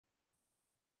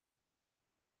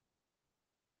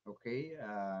Okay,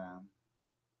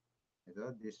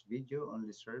 this video only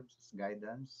serves as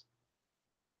guidance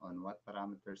on what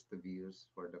parameters to be used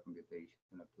for the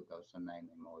computation of 2009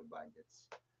 MOE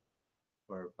budgets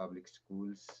for public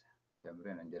schools.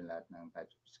 Siyempre, nandiyan lahat ng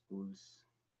types of schools,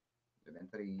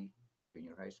 elementary,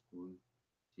 junior high school,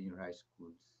 senior high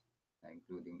schools,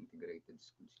 including integrated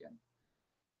schools yan.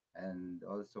 And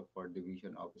also for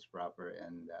division office proper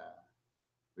and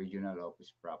regional office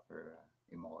proper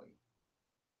MOE.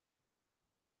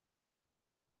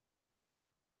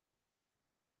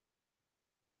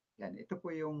 Yan, ito po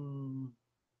yung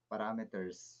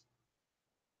parameters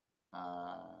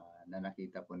na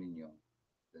nakita po ninyo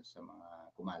dun sa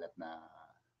mga kumalat na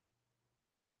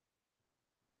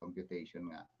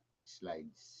computation nga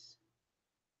slides.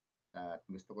 At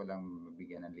gusto ko lang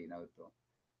mabigyan ng linaw ito.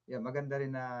 Yeah, maganda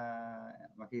rin na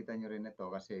makita nyo rin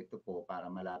ito kasi ito po para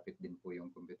malapit din po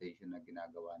yung computation na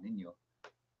ginagawa ninyo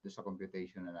doon sa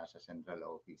computation na nasa central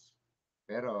office.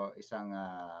 Pero isang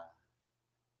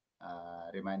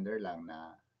reminder lang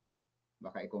na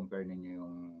baka i-compare ninyo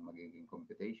yung magiging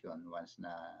computation once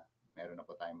na meron na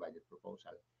po tayong budget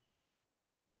proposal.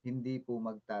 Hindi po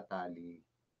magtatali,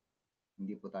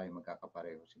 hindi po tayo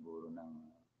magkakapareho siguro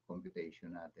ng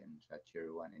computation natin sa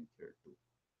Tier 1 and Tier 2.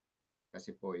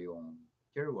 Kasi po yung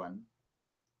Tier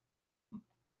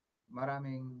 1,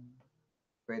 maraming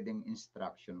pwedeng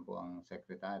instruction po ang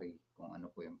secretary kung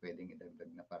ano po yung pwedeng idagdag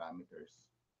na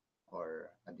parameters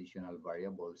or additional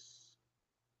variables.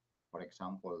 For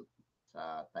example,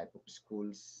 sa type of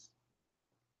schools,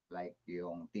 like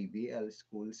yung TBL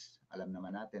schools, alam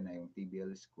naman natin na yung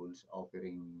TBL schools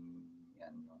offering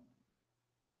yan, yung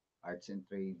arts and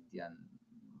trade, yan,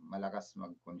 malakas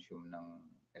mag-consume ng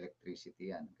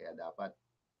electricity yan. Kaya dapat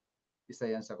isa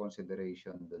yan sa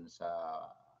consideration dun sa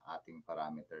ating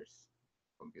parameters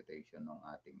computation ng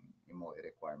ating MOE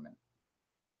requirement.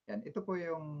 Yan, ito po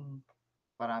yung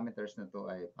parameters na to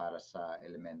ay para sa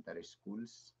elementary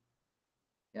schools.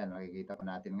 Yan, makikita po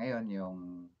natin ngayon yung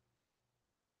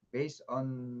based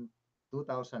on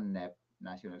 2000 NEP,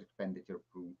 National Expenditure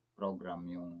Program,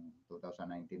 yung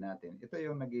 2019 natin. Ito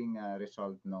yung naging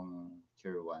result ng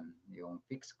Tier 1. Yung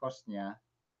fixed cost niya,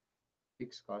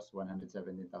 fixed cost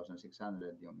 117,600,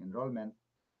 yung enrollment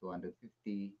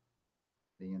 250,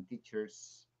 then yung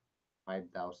teachers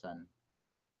 5,000,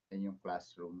 then yung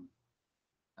classroom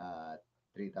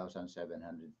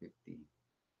 3,750,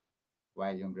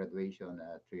 while yung graduation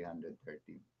 330.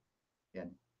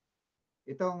 Yan.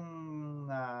 Itong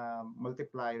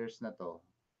multipliers na to,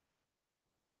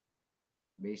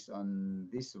 based on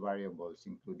these variables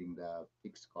including the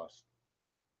fixed cost,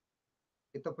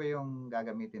 ito po yung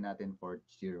gagamitin natin for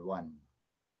Tier 1.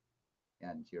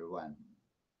 Yan, Tier 1.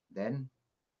 Then,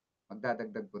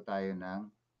 magdadagdag po tayo ng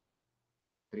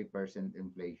 3%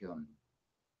 inflation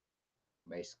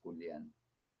by school yan.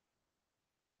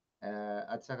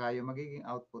 At saka yung magiging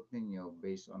output ninyo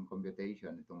based on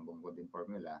computation, itong bungkod din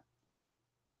formula,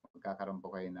 magkakaroon po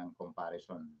kayo ng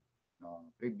comparison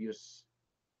ng previous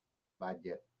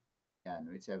budget. Yan,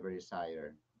 whichever is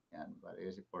higher. Yan, but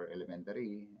for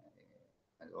elementary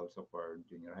and also for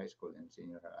junior high school and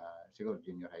senior, siguro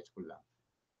junior high school lang.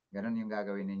 Ganon yung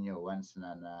gagawin ninyo once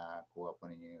na nakuha po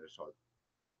ninyo yung result.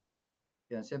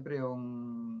 Yan, siyempre yung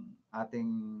ating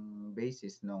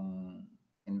basis ng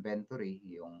inventory,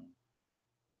 yung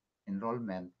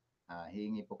enrollment,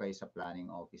 hihingi po kayo sa planning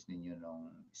office ninyo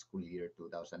nung school year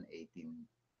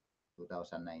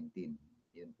 2018-2019.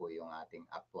 Yun po yung ating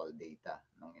actual data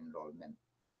ng enrollment.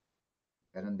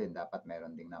 Ganun din, dapat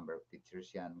meron ding number of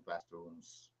teachers yan,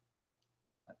 classrooms.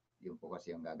 At yun po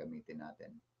kasi yung gagamitin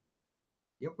natin.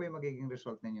 Yun po yung magiging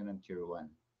result ninyo ng Tier 1.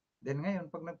 Then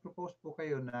ngayon, pag nag-propose po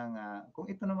kayo ng,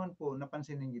 kung ito naman po,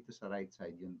 napansin ninyo dito sa right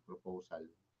side, yung proposal,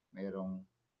 mayroong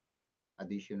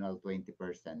additional 20%.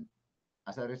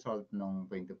 As a result ng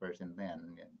 20% na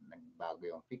yan, nagbago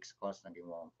yung fixed cost, naging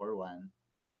 141,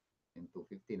 yung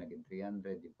 250, naging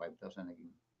 300, yung 5,000,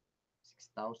 naging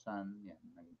 6,000, yan,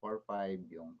 naging 4,500,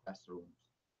 yung classrooms.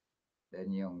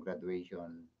 Then yung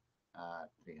graduation,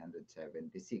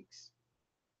 376.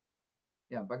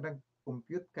 Yan, pag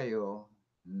nag-compute kayo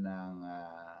ng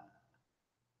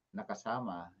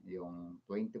nakasama yung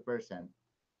 20%,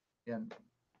 yan,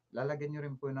 lalagyan nyo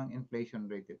rin po ng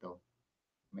inflation rate ito.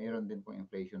 Mayroon din po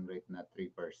inflation rate na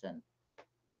 3%.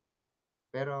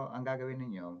 Pero ang gagawin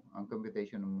ninyo, ang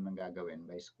computation mo nang gagawin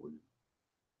by school,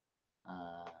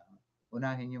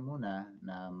 unahin nyo muna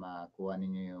na makuha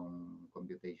ninyo yung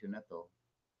computation na to.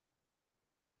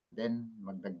 Then,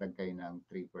 magdagdag kayo ng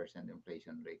 3%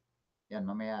 inflation rate. Yan,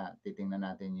 mamaya titingnan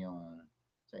natin yung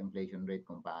sa inflation rate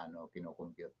kung paano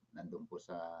kino-compute. Nandun po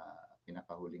sa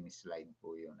pinakahuling slide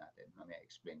po yun natin. Mamaya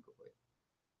explain ko po yun.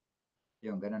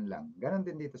 Yung ganun lang. Ganun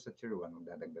din dito sa tier 1,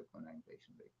 magdadagdag ko na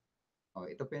inflation rate. Oh,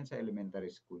 ito po yun sa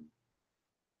elementary school.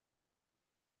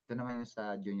 Ito naman yung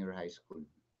sa junior high school.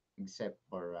 Except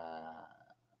for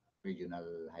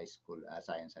regional high school,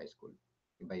 science high school.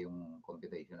 Iba yung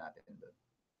computation natin doon.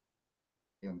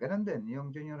 Yung ganun din, yung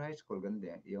junior high school, ganun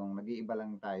din. Yung nag-iiba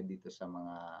lang tayo dito sa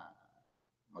mga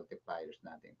multipliers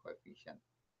natin, coefficient.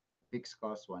 Fixed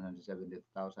cost,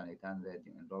 172,800.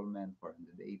 Yung enrollment,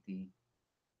 480.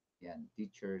 Yan,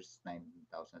 teachers,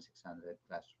 9,600.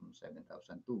 Classroom,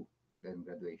 7,002. Then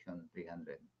graduation,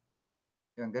 300.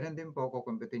 Yun, ganun din po,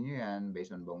 kukumputin nyo yan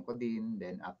based on bongko din.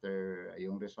 Then after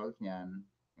yung result niyan,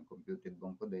 yung computed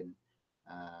bongko din,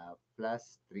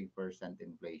 plus 3%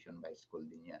 inflation by school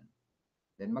din yan.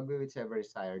 Then mag-whichever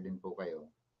is higher din po kayo.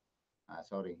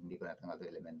 Sorry, hindi ko natanggal to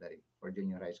elementary. For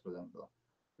junior high school lang to.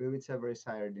 Whichever is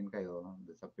higher din kayo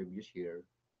sa previous year,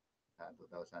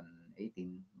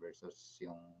 2018 versus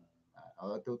yung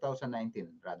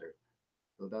 2019 rather.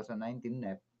 2019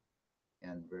 NEP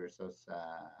and versus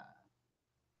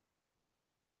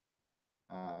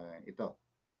ito.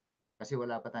 Kasi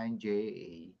wala pa tayong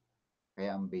JA,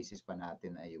 kaya ang basis pa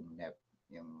natin ay yung NEP,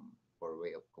 yung for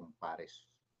way of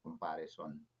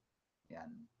comparison.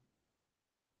 Yan.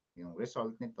 Yung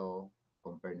result nito,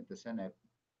 compare nito sa NEP.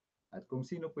 At kung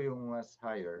sino po yung mas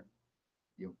higher,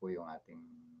 yun po yung ating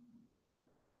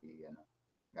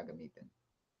gagamitin.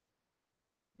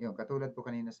 Yung katulad po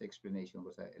kanina sa explanation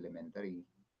ko sa elementary,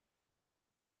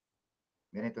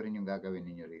 ganito rin yung gagawin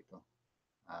ninyo rito.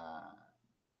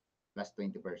 Plus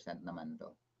 20% naman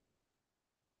to.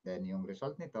 Then yung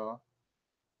result nito,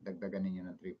 dagdagan ninyo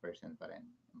ng 3% pa rin,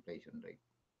 inflation rate.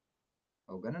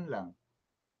 O ganun lang.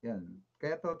 Yan.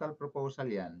 Kaya total proposal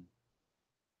yan,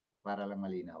 para lang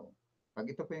malinaw.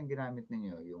 Pag ito po yung ginamit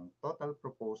ninyo, yung total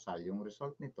proposal, yung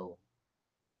result nito,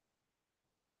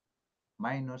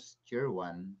 minus tier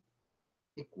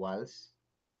 1 equals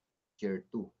tier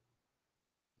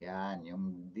 2. Yan,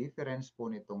 yung difference po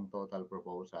nitong total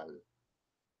proposal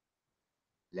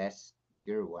less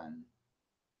tier 1,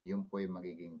 yun po yung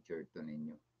magiging tier 2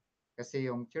 ninyo.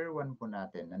 Kasi yung tier 1 po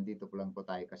natin, nandito po lang po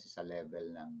tayo kasi sa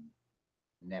level ng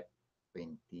NEP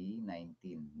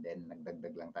 2019. Then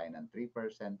nagdagdag lang tayo ng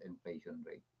 3% inflation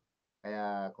rate.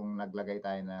 Kaya kung naglagay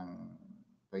tayo ng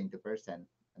 20%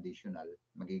 additional,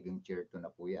 magiging tier 2 na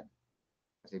po yan.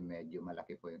 Kasi medyo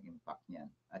malaki po yung impact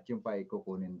niyan. At yung pa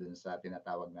ikukunin dun sa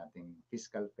tinatawag nating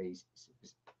fiscal space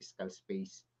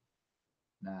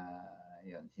na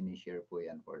yun, sinishare po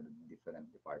yan for the different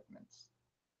departments.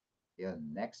 Yun,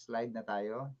 next slide na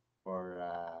tayo for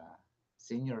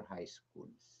senior high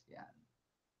schools. Yan.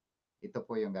 Ito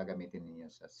po yung gagamitin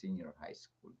niyo sa senior high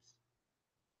schools.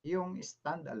 Yung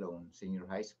standalone senior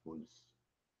high schools,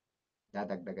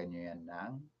 dadagdagan nyo yan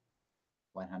ng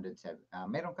 107.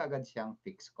 Meron kagad siyang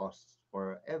fixed cost.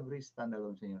 For every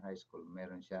standalone senior high school,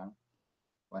 meron siyang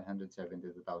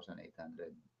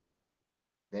 172,800.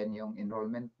 Then yung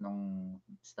enrollment nung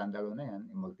standalone na yan,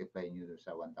 i-multiply nyo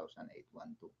sa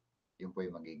 1,812. Yun po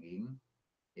yung magiging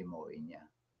MOE niya.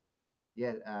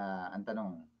 Yeah, ang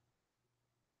tanong,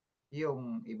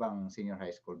 yung ibang senior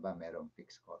high school ba merong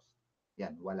fixed cost?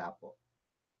 Yan, wala po.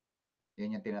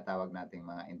 Yun yung tinatawag nating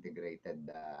mga integrated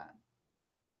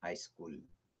high school.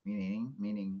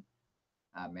 Meaning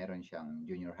meron siyang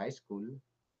junior high school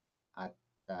at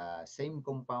same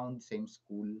compound, same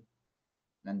school,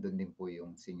 nandun din po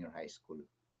yung senior high school.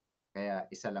 Kaya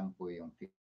isa lang po yung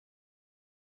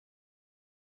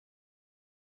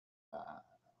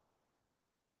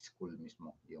school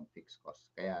mismo, yung fixed cost.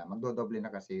 Kaya magdodoble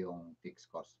na kasi yung fixed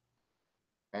cost.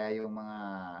 Kaya yung mga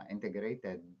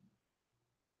integrated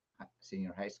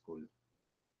senior high school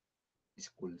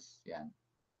schools, yan,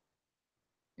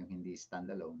 yung hindi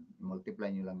standalone, multiply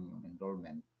nyo lang yung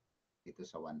enrollment dito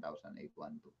sa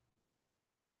 1,812.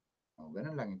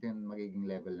 Ganun lang. Ito yung magiging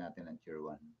level natin ng tier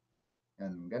 1.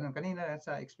 Yan, ganun. Kanina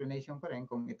sa explanation pa rin,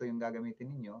 kung ito yung gagamitin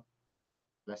ninyo,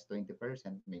 plus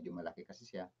 20%, medyo malaki kasi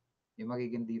siya. Yung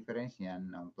magiging difference niyan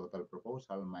ng total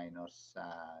proposal minus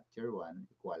tier 1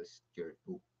 equals tier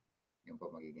 2. Yung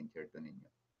po magiging tier 2 ninyo.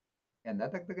 Yan,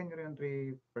 dadagdagan nyo rin yung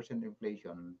 3%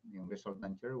 inflation, yung result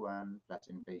ng tier 1 plus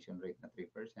inflation rate na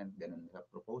 3%, ganun sa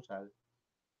proposal,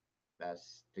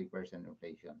 plus 3%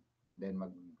 inflation. Then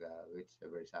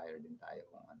whichever is higher din tayo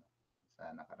kung ano sa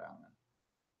nakarangan.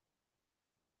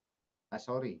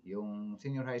 Sorry, yung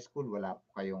senior high school, wala po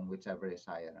kayong whichever is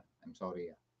higher. I'm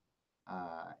sorry.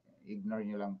 Ignore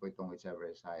nyo lang po itong whichever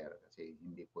is higher kasi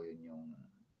hindi po yun yung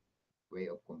way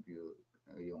of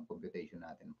yung computation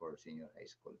natin for senior high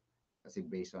school. Kasi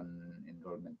based on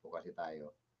enrollment po kasi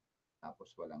tayo,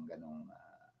 tapos walang ganong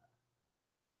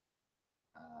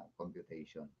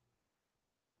computation.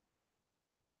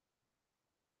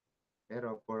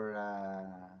 Pero for,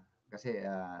 kasi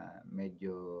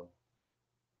medyo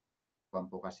kung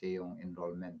po kasi yung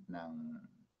enrollment ng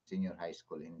senior high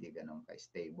school hindi ganun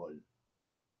ka-stable.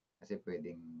 Kasi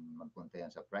pwedeng magpunta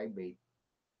yan sa private,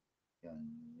 yun,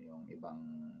 yung ibang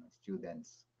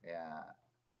students, kaya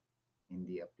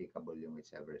hindi applicable yung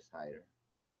whichever is higher.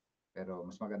 Pero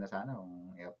mas maganda sana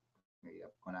kung i-up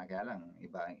ko na, kaya lang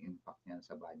iba ang impact niyan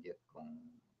sa budget kung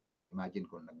imagine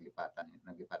kung naglipatan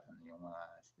yung mga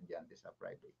estudyante sa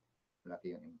private.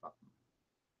 Malaki yung impact.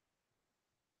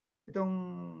 Itong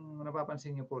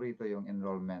napapansin niyo po rito yung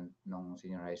enrollment ng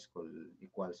senior high school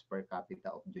equals per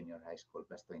capita of junior high school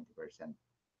plus 20%.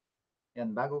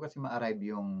 Yan, bago kasi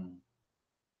ma-arrive yung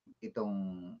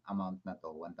itong amount na to,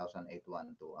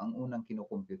 1,812, ang unang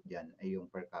kinocompute dyan ay yung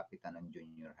per capita ng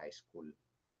junior high school.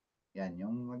 Yan,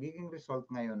 yung magiging result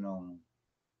ngayon ng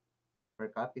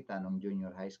per capita ng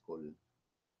junior high school,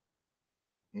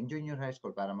 yung junior high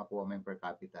school, para makuha mo yung per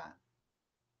capita,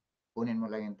 kunin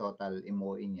mo lang yung total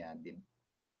MOE niya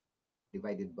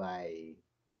divided by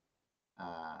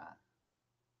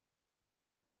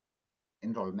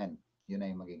enrollment. Yun na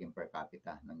yung magiging per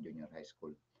capita ng junior high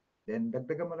school. Then,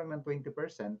 dagdagan mo lang ng 20%,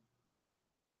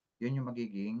 yun yung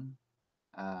magiging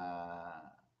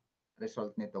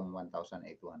result nitong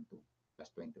 1,812 plus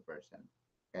 20%.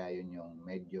 Kaya yun yung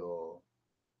medyo,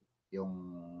 yung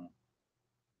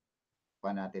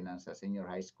pa natin sa senior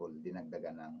high school,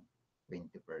 dinagdagan ng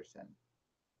 20%.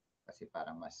 Kasi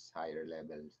parang mas higher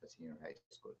level sa senior high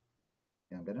school.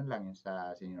 Yung ganun lang yung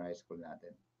sa senior high school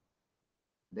natin.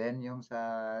 Then, yung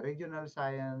sa Regional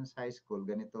Science High School,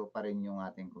 ganito pa rin yung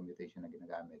ating computation na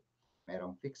ginagamit.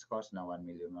 Merong fixed cost na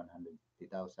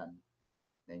 1,150,000.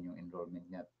 Then, yung enrollment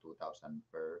niya, 2,000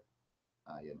 per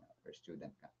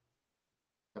student ka.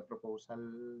 Sa proposal,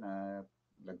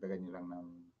 lagdagan nyo lang ng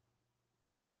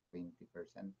 20%.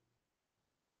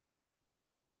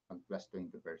 Pag plus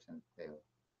 20% kayo.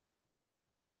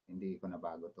 Hindi ko na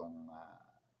bago itong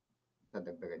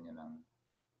dadagdagan nyo ng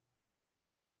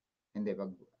hindi,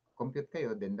 pag compute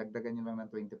kayo, then dagdagan nyo lang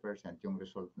ng 20% yung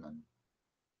result nun.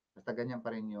 Basta ganyan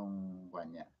pa rin yung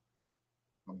kanya.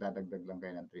 Magdadagdag lang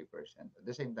kayo ng 3%. At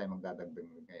the same time,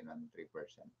 magdadagdag lang kayo ng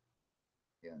 3%.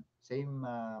 Yun. Same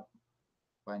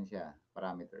siya,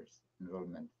 parameters,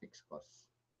 enrollment, fixed cost,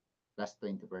 plus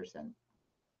 20%.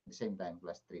 At the same time,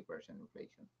 plus 3%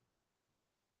 inflation.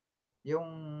 Yung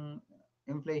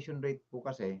inflation rate po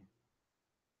kasi,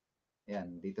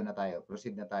 yan, dito na tayo.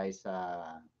 Proceed na tayo sa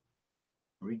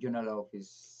regional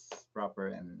office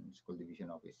proper and school division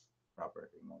office proper.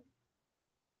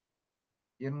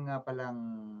 Yun nga palang,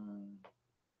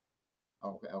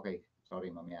 okay.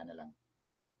 Sorry, mamaya na lang.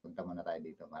 Punta muna tayo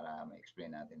dito para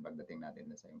ma-explain natin pagdating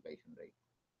natin sa inflation rate.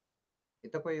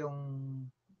 Ito po yung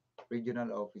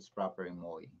regional office proper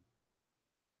MOE.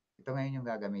 Ito ngayon yung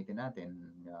gagamitin natin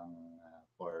yung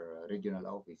for regional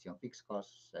office. Yung fixed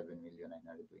cost, 7,920,000.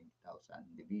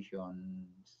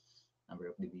 Divisions, number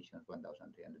of divisions,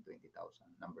 1,320,000.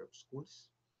 Number of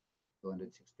schools,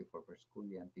 264 per school.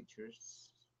 Yan, teachers,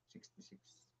 66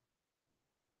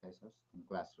 pesos. Yung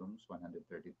classrooms,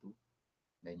 132.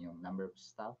 Then yung number of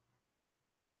staff,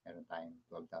 meron tayong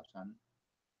 12,000.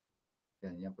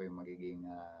 Yan po yung magiging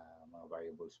mga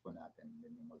variables po natin.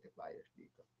 Then yung multipliers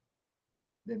dito.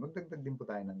 Then magdagdag din po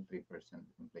tayo ng 3%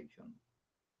 inflation.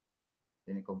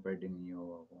 Then i-compare din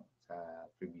niyo sa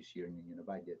previous year ninyo na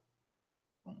budget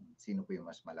kung sino po yung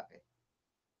mas malaki.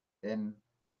 Then,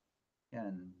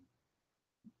 yan.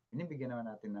 Binibigyan naman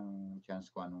natin ng chance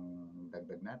kung anong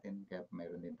dagdag natin. Kaya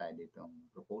mayroon din tayo ditong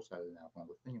proposal na kung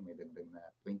gusto niyo may dagdag na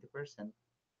 20%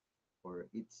 for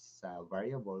each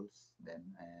variables, then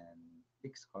and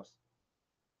fixed cost.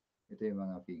 Ito yung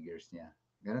mga figures niya.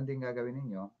 Ganon din gagawin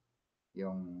ninyo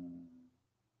yung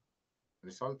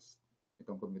results,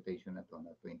 itong computation na to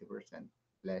na 20%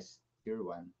 less tier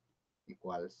 1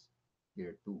 equals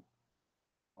tier 2.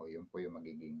 O yun po yung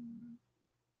magiging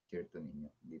tier 2 ninyo,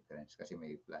 difference, kasi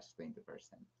may plus 20%.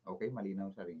 Okay,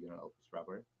 malinaw sa regional office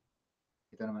proper.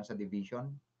 Ito naman sa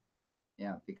division,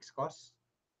 yan, fixed cost,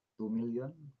 2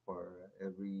 million for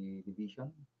every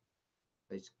division.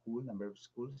 Sa school, number of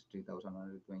schools,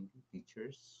 3,120.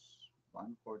 Teachers,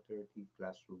 1,430.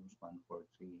 Classrooms,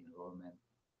 143. Enrollment,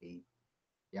 8.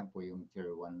 Yan po yung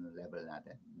tier 1 level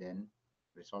natin. Then,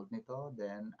 result nito,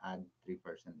 then add 3%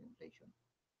 inflation.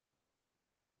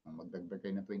 Kung magdagdag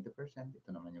kayo ng 20%, ito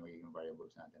naman yung magiging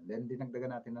variables natin. Then,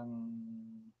 dinagdagan natin ng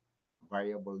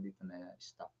variable dito na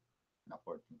staff na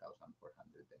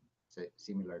 14,400 din.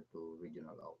 Similar to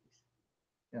regional office.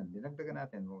 Yan, dinagdagan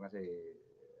natin mo kasi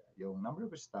yung number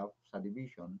of staff sa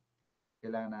division,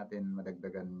 kailangan natin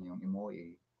madagdagan yung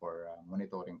MOE for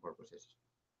monitoring purposes.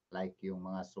 Like yung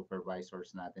mga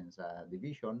supervisors natin sa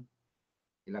division,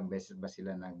 ilang beses ba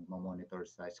sila nag-monitor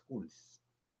sa schools?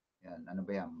 Yan, ano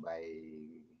ba yan? By,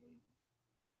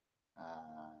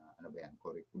 ano ba yan?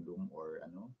 Curriculum or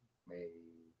ano? May,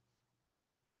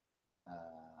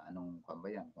 anong ba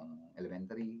yan? Kung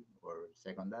elementary or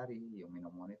secondary, yung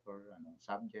minomonitor, anong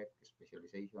subject,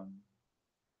 specialization.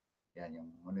 Yan, yung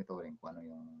monitoring kung ano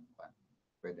yung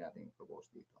pwede natin i-propose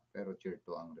dito. Pero tier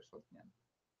 2 ang result niyan.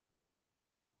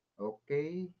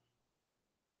 Okay.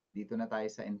 Dito na tayo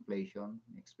sa inflation,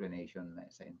 explanation na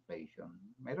sa inflation.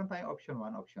 Mayroon tayong option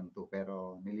 1, option 2,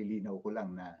 pero nililinaw ko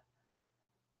lang na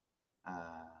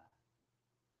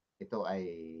ito ay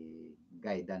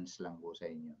guidance lang po sa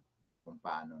inyo kung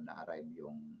paano na-arrive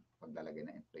yung paglalagay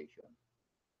ng inflation.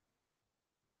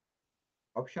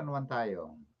 Option 1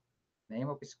 tayo, name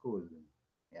of school.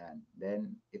 Yan.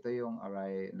 Then, ito yung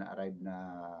na-arrive na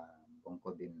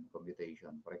bungko din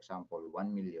computation. For example,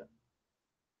 1 million.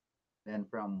 Then,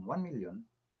 from 1 million,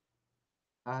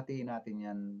 hahatiin natin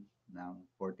yan ng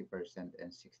 40% and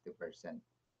 60%.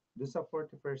 Doon sa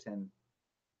 40%,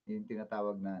 yung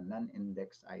tinatawag na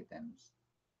non-index items.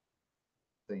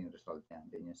 Ito yung result niya.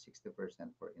 Then yung 60%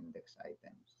 for index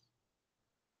items.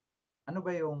 Ano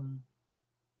ba yung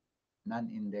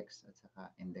non-index at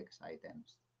saka index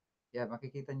items? Yeah,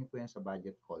 makikita niyo po yan sa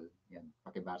budget call. Yan,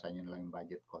 pakibasa niyo na lang yung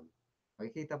budget call.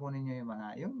 Makikita po ninyo yung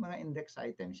mga index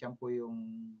items, yan po yung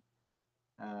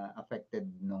affected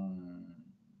nung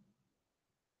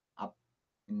up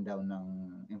and down ng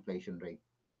inflation rate.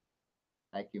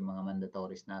 Like yung mga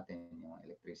mandatories natin, yung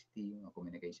electricity, yung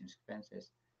communication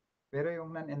expenses. Pero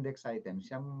yung non-index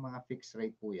items, yung mga fixed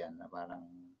rate po yan na parang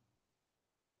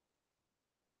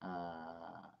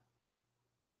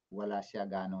wala siya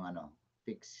ganong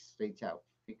fixed rate siya,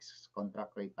 fixed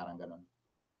contract rate, parang ganon.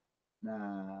 Na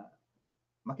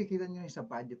makikita nyo sa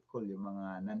budget call yung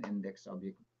mga non-index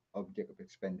object of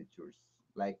expenditures.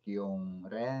 Like yung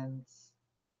rents,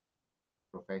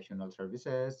 professional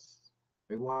services,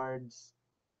 rewards,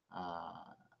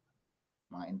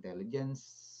 mga intelligence,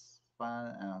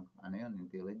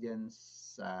 intelligence,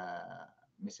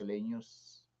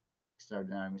 miscellaneous,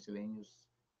 extraordinary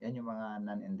miscellaneous. Yan yung mga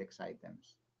non-index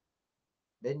items.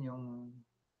 Then yung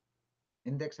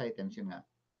index items, yun nga,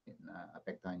 na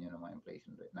apektuhan nyo ng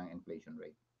mga inflation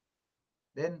rate.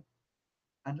 Then,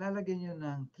 ang lalagyan nyo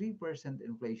ng 3%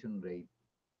 inflation rate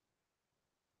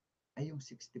ay yung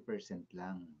 60%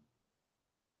 lang.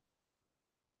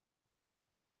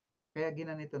 Kaya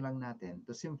ginanito lang natin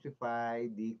to simplify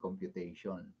the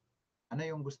computation. Ano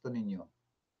yung gusto ninyo?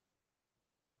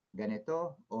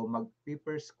 Ganito o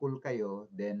mag-paper school kayo,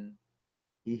 then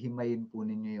hihimayin po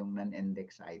ninyo yung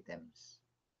non-index items.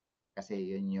 Kasi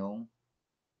yun yung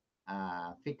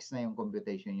fix na yung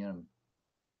computation yun.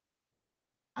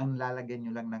 Ang lalagyan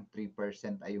nyo lang ng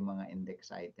 3% ay yung mga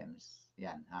index items.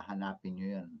 Yan, hahanapin nyo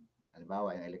yun.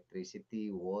 Halimbawa, yung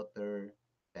electricity, water,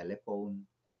 telephone,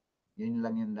 yun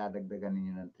lang yung dadagdagan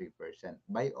ninyo ng 3%.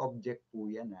 By object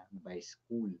po yan, by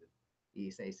school.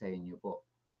 Iisa-isahin nyo po.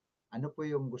 Ano po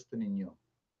yung gusto ninyo?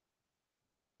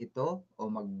 Ito o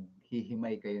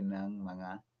maghihimay kayo ng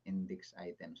mga index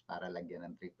items para lagyan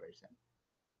ng 3%?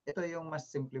 Ito yung mas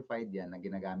simplified yan na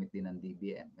ginagamit din ng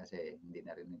DBM kasi hindi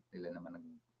na rin nila naman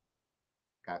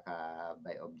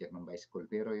by object ng by school.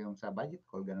 Pero yung sa budget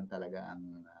call, ganun talaga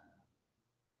ang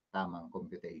tamang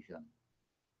computation.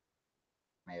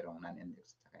 Mayroong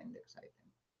non-index at index item.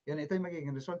 Yun, ito yung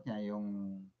magiging result niya,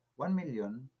 yung 1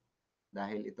 million,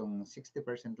 dahil itong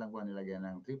 60% lang po nilagyan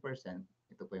ng 3%,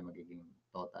 ito po yung magiging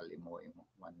total MOE mo,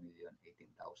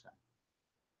 1,018,000.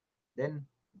 Then,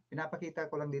 pinapakita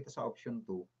ko lang dito sa option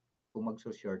 2, kung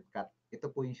magso-shortcut. Ito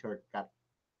po yung shortcut.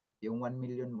 Yung 1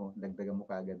 million mo, dagdagan mo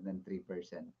kaagad ng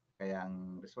 3%. Kaya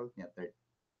ang result niya,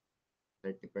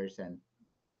 30%.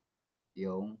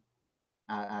 Yung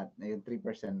 3%,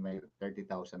 may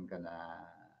 30,000 ka na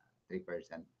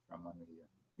 3% from 1 million.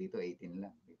 Dito 18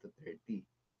 lang, dito 30.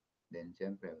 Then,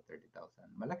 syempre,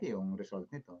 30,000. Malaki yung result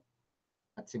nito.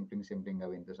 At simpleng-simpleng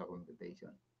gawin to sa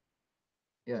computation.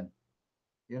 Yun.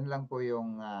 Yun lang po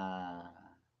yung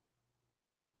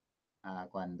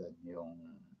yung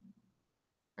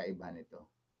kaibahan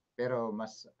nito. Pero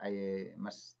mas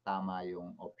tama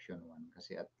yung option 1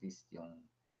 kasi at least yung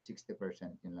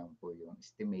 60% yun lang po yung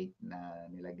estimate na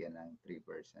nilagyan ng 3%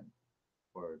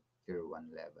 for tier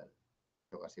 1 level.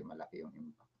 So kasi malaki yung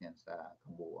impact niyan sa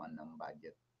kabuuan ng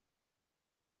budget.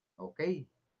 Okay.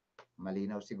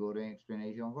 malinaw siguro yung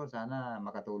explanation ko. Sana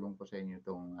makatulong po sa inyo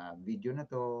itong video na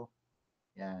to.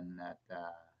 Yan, at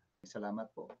salamat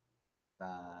po.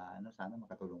 Sana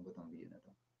makatulong po itong video na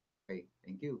to. Okay,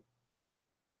 thank you.